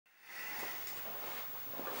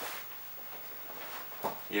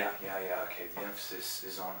Yeah, okay, the emphasis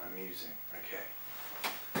is on amusing, okay.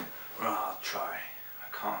 Well, I'll try.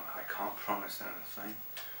 I can't promise anything.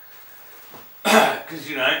 Because,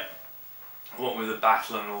 you know, what with the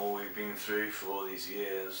battle and all we've been through for all these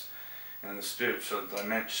years, in the spiritual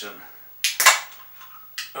dimension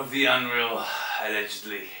of the unreal,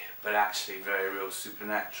 allegedly, but actually very real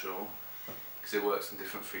supernatural, because it works on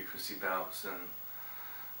different frequency belts, and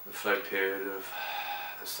the flow period of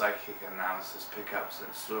the psychic analysis pickups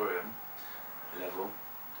at Sorium level,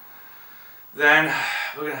 then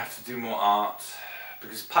we're going to have to do more art,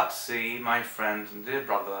 because Putsy, my friend and dear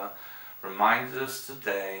brother, reminded us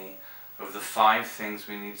today of the 5 things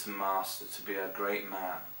we need to master to be a great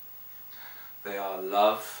man. They are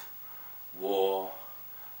love, war,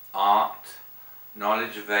 art,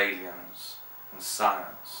 knowledge of aliens, and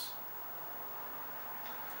science.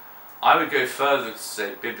 I would go further to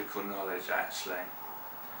say biblical knowledge, actually.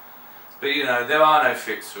 But you know, there are no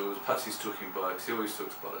fixed rules. Putsy's talking bollocks, he always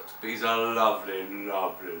talks bollocks. But he's a lovely,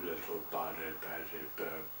 lovely little buddy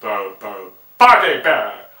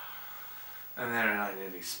bear. And then I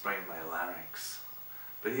nearly sprained my larynx.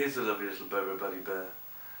 But he is a lovely little buddy bear.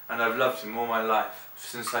 And I've loved him all my life.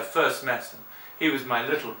 Since I first met him, he was my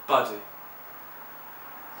little buddy.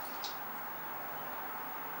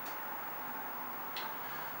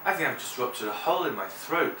 I think I've just ruptured a hole in my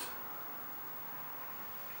throat.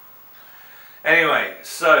 Anyway,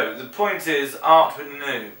 so the point is art with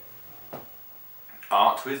new.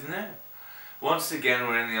 Art with new. Once again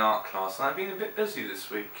we're in the art class, and I've been a bit busy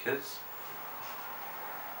this week, kids.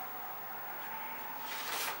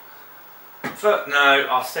 No,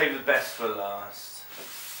 I'll save the best for last.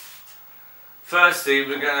 Firstly,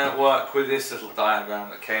 we're going to work with this little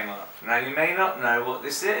diagram that came up. Now you may not know what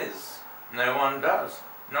this is. No one does.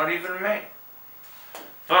 Not even me.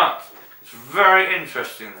 But it's very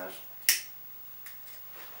interesting, this.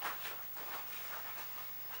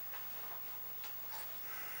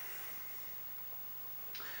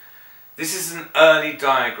 This is an early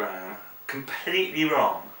diagram, completely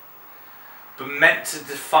wrong, but meant to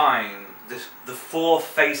define the 4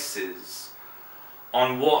 faces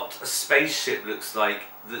on what a spaceship looks like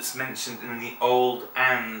that's mentioned in the Old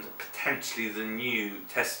and potentially the New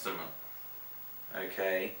Testament.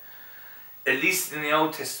 Okay? At least in the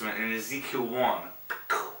Old Testament, in Ezekiel 1,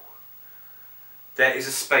 there is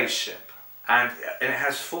a spaceship. And it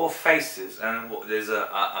has 4 faces, and there's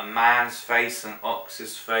a man's face, an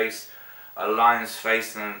ox's face, a lion's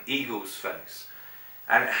face, and an eagle's face.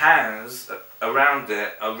 And it has around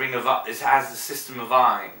it a ring of it has a system of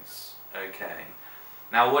eyes. Okay.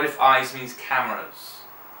 Now, what if eyes means cameras?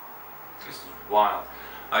 This is wild.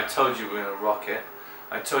 I told you we're going to rock it.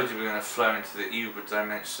 I told you we're going to flow into the uber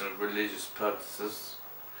dimension of religious purposes.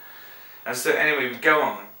 And so anyway, we go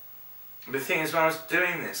on. The thing is, when I was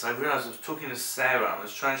doing this, I realised I was talking to Sarah. I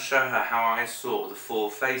was trying to show her how I saw the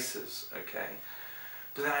 4 faces. Okay.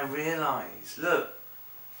 But then I realised, look,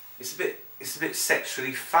 it's a bit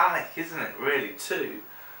sexually phallic, isn't it, really, too?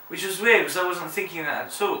 Which was weird, because I wasn't thinking that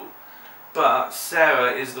at all. But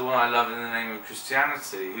Sarah is the one I love in the name of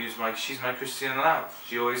Christianity. She's my Christian love.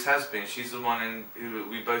 She always has been. She's the one who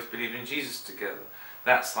we both believe in Jesus together.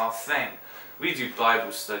 That's our thing. We do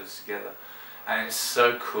Bible studies together. And it's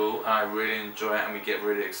so cool, and I really enjoy it, and we get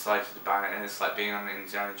really excited about it, and it's like being on an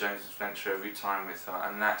Indiana Jones adventure every time with her,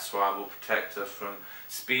 and that's why I will protect her from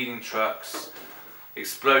speeding trucks,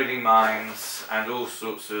 exploding mines, and all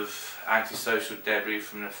sorts of antisocial debris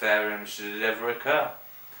from nefarium should it ever occur,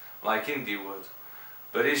 like Indy would.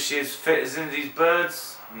 But is she as fit as Indy's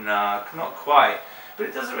birds? No, not quite. But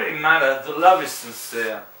it doesn't really matter, the love is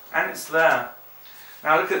sincere, and it's there.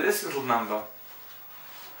 Now look at this little number.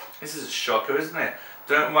 This is a shocker, isn't it?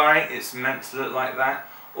 Don't worry, it's meant to look like that.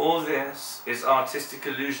 All this is artistic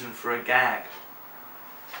illusion for a gag.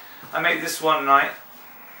 I made this one night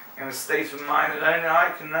in a state of mind that only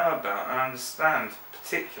I can know about and understand,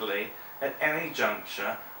 particularly at any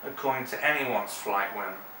juncture, according to anyone's flight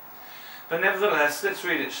whim. But nevertheless, let's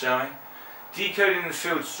read it, shall we? Decoding the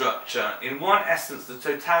field structure. In one essence, the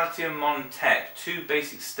totality of modern tech, 2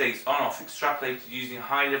 basic states on-off extrapolated using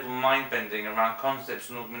high-level mind-bending around concepts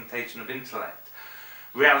and augmentation of intellect.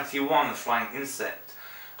 Reality 1, the flying insect.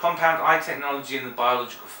 Compound eye technology in the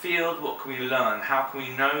biological field. What can we learn? How can we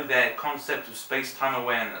know their concept of space-time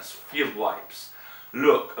awareness? Field wipes.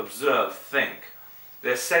 Look, observe, think.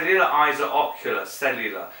 Their cellular eyes are ocular,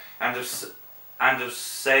 cellular, and of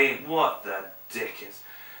saying, what the dick is.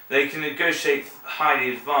 They can negotiate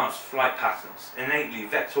highly advanced flight patterns. Innately,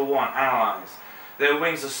 Vector 1, analyze. Their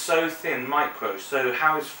wings are so thin, micro, so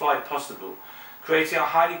how is flight possible? Creating a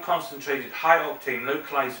highly concentrated, high-octane,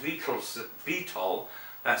 localized VTOL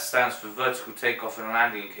That stands for vertical takeoff and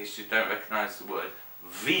landing, in case you don't recognise the word.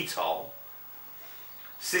 VTOL.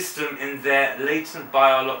 System in their latent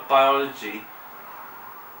biology,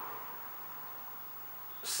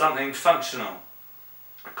 something functional.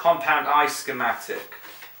 A compound eye schematic.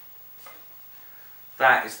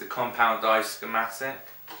 That is the compound eye schematic.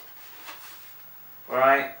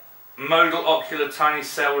 Alright. Modal ocular tiny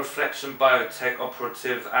cell reflection biotech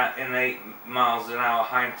operative at in 8 miles an hour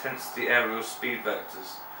high intensity aerial speed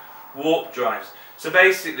vectors. Warp drives. So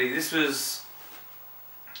basically this was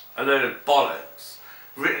a load of bollocks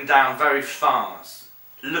written down very fast,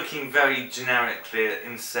 looking very generically at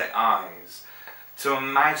insect eyes, to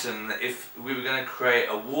imagine that if we were going to create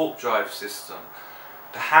a warp drive system,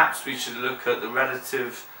 perhaps we should look at the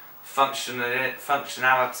relative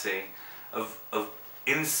functionality of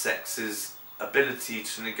insects' ability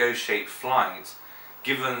to negotiate flight,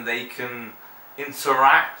 given they can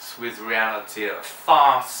interact with reality at a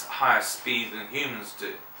far higher speed than humans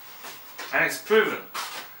do. And it's proven.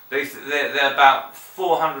 They're about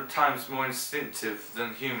 400 times more instinctive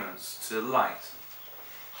than humans to light,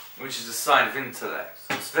 which is a sign of intellect.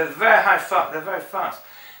 So they're very they're very fast.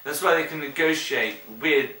 That's why they can negotiate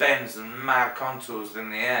weird bends and mad contours in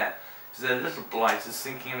the air, because they're little blighters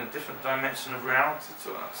thinking in a different dimension of reality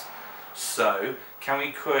to us. So, can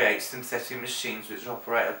we create synthetic machines which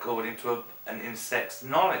operate according to an insect's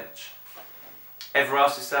knowledge? Ever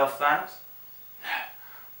ask yourself that? No.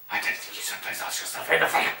 I don't think you sometimes ask yourself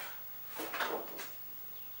anything.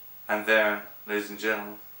 And there, ladies and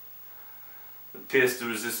gentlemen, the pièce de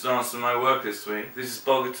résistance of my work this week. This is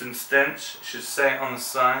Bogaton Stench. It should say it on the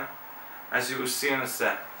sign, as you will see in a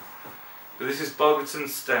sec. But this is Bogaton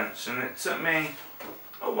Stench, and it took me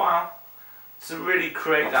a while to really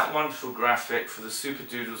create that wonderful graphic for the Super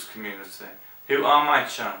Doodles community, who are my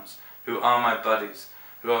chums, who are my buddies,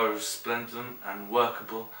 who are resplendent and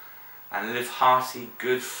workable, and live hearty,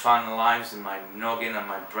 good, fun lives in my noggin and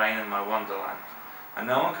my brain and my wonderland. And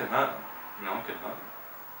no one can hurt them. No one can hurt them.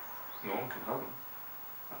 No one can hurt them.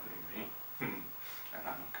 Only me. And I'm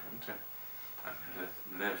not going to. I'm going to let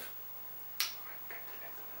them live. I'm going to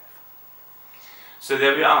let them live. So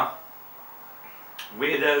there we are.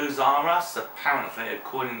 Weirdos are us, apparently,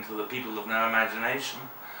 according to the people of no imagination.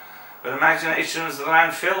 But imagination is the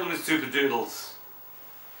land filled with super doodles.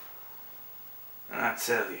 And I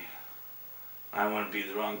tell you, I wouldn't be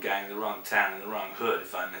the wrong gang, the wrong town, and the wrong hood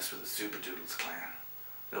if I mess with the Super Doodles clan.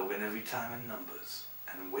 They'll win every time in numbers,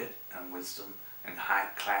 and wit, and wisdom, and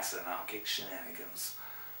high-class anarchic shenanigans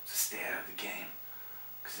to stay out of the game.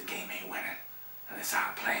 Because the game ain't winning, and it's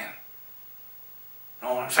out playing.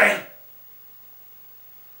 Know what I'm saying?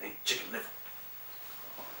 Ain't chicken liver.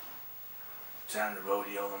 Time to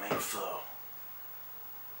rodeo the main flow.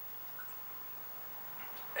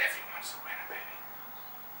 Everyone's a winner, baby.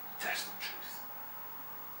 That's the truth.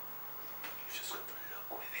 You've just got to look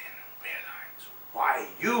within and realize, why are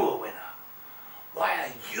you a winner? Why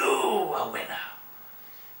are you a winner?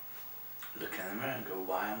 Look in the mirror and go,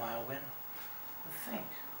 why am I a winner? And think.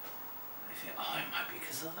 Oh, it might be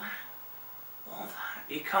because of that. All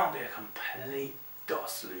that. You can't be a complete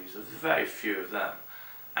DOS loser. There's very few of them.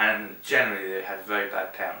 And generally they had very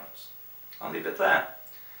bad parents. I'll leave it there.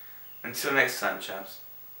 Until next time, chaps.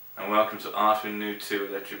 And welcome to Art with New 2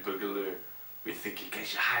 Electric Boogaloo. We think it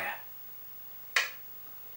gets you higher.